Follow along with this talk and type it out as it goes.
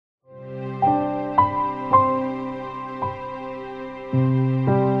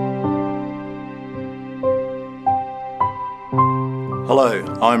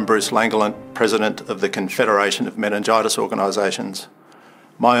I'm Bruce Langoulant, President of the Confederation of Meningitis Organisations.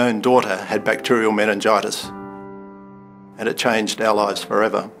 My own daughter had bacterial meningitis, and it changed our lives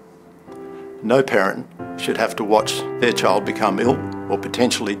forever. No parent should have to watch their child become ill or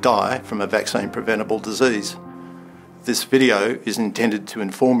potentially die from a vaccine-preventable disease. This video is intended to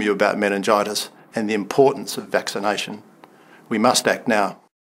inform you about meningitis and the importance of vaccination. We must act now.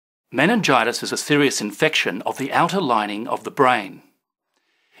 Meningitis is a serious infection of the outer lining of the brain.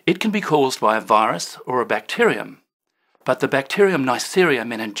 It can be caused by a virus or a bacterium, but the bacterium Neisseria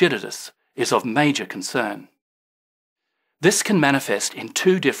meningitidis is of major concern. This can manifest in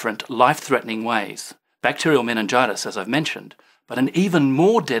two different life-threatening ways: bacterial meningitis, as I've mentioned, but an even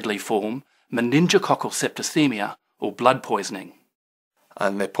more deadly form, meningococcal septicemia, or blood poisoning.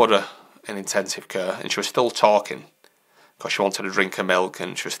 And they put her in intensive care, and she was still talking because she wanted to drink her milk,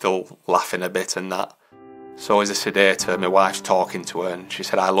 and she was still laughing a bit and that. So as a sedator, my wife's talking to her, and she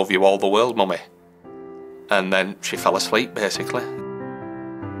said, "I love you all the world, Mummy." And then she fell asleep, basically.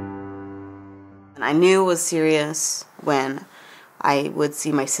 I knew it was serious when I would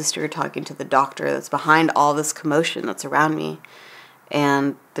see my sister talking to the doctor that's behind all this commotion that's around me.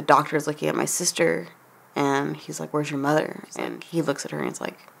 And the doctor is looking at my sister, and he's like, "Where's your mother?" And he looks at her and he's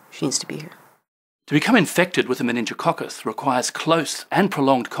like, "She needs to be here." To become infected with a meningococcus requires close and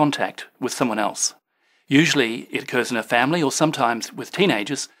prolonged contact with someone else. Usually it occurs in a family, or sometimes with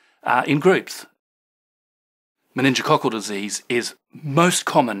teenagers, in groups. Meningococcal disease is most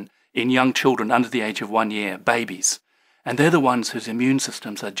common in young children under the age of 1 year, babies. And they're the ones whose immune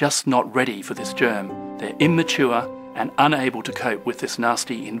systems are just not ready for this germ. They're immature and unable to cope with this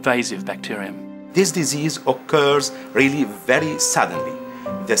nasty invasive bacterium. This disease occurs really very suddenly.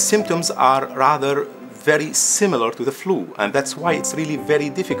 The symptoms are rather very similar to the flu, and that's why it's really very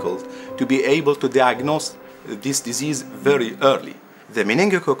difficult to be able to diagnose this disease very early. The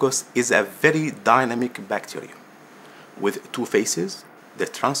meningococcus is a very dynamic bacterium with two phases: the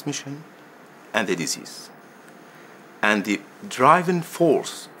transmission and the disease. And the driving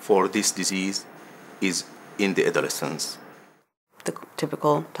force for this disease is in the adolescence. The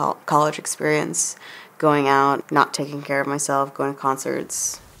typical college experience, going out, not taking care of myself, going to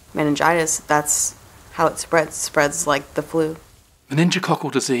concerts. Meningitis, that's how it spreads. It spreads like the flu.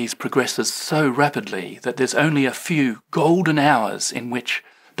 Meningococcal disease progresses so rapidly that there's only a few golden hours in which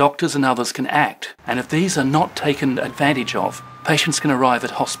doctors and others can act. And if these are not taken advantage of, patients can arrive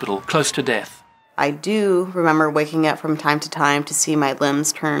at hospital close to death. I do remember waking up from time to time to see my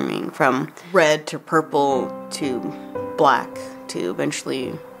limbs turning from red to purple to black to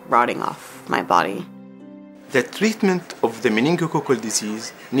eventually rotting off my body. The treatment of the meningococcal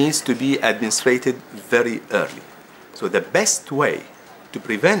disease needs to be administered very early. So the best way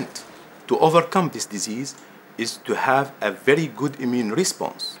to overcome this disease is to have a very good immune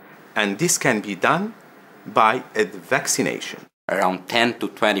response. And this can be done by a vaccination. Around 10 to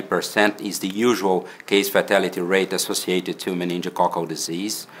 20% is the usual case fatality rate associated to meningococcal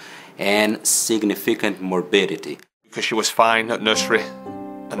disease, and significant morbidity. Because she was fine at nursery,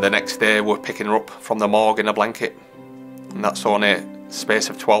 and the next day we're picking her up from the morgue in a blanket. And that's only a space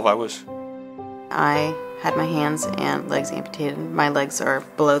of 12 hours. I had my hands and legs amputated. My legs are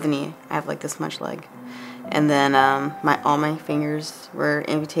below the knee. I have like this much leg. And then all my fingers were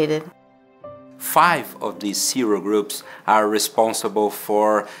amputated. 5 of these serogroups are responsible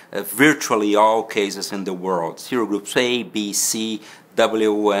for virtually all cases in the world. Serogroups A, B, C,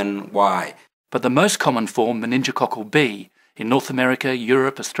 W, and Y. But the most common form, meningococcal B, in North America,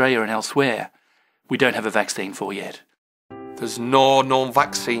 Europe, Australia and elsewhere, we don't have a vaccine for yet. There's no known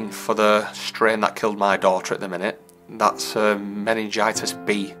vaccine for the strain that killed my daughter at the minute. That's meningitis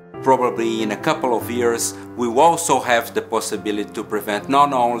B. Probably in a couple of years, we will also have the possibility to prevent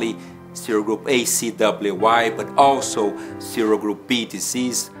not only serogroup ACWY, but also serogroup B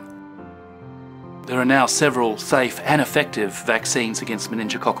disease. There are now several safe and effective vaccines against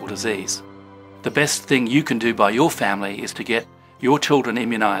meningococcal disease. The best thing you can do by your family is to get your children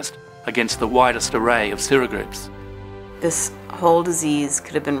immunised against the widest array of serogroups. This whole disease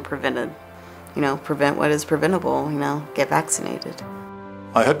could have been prevented. Prevent what is preventable, get vaccinated.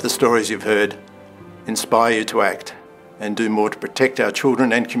 I hope the stories you've heard inspire you to act and do more to protect our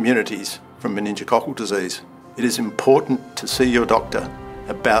children and communities from meningococcal disease. It is important to see your doctor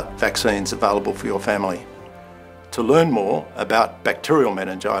about vaccines available for your family. To learn more about bacterial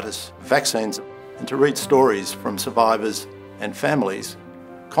meningitis, vaccines, and to read stories from survivors and families,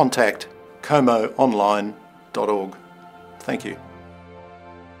 contact comoonline.org. Thank you.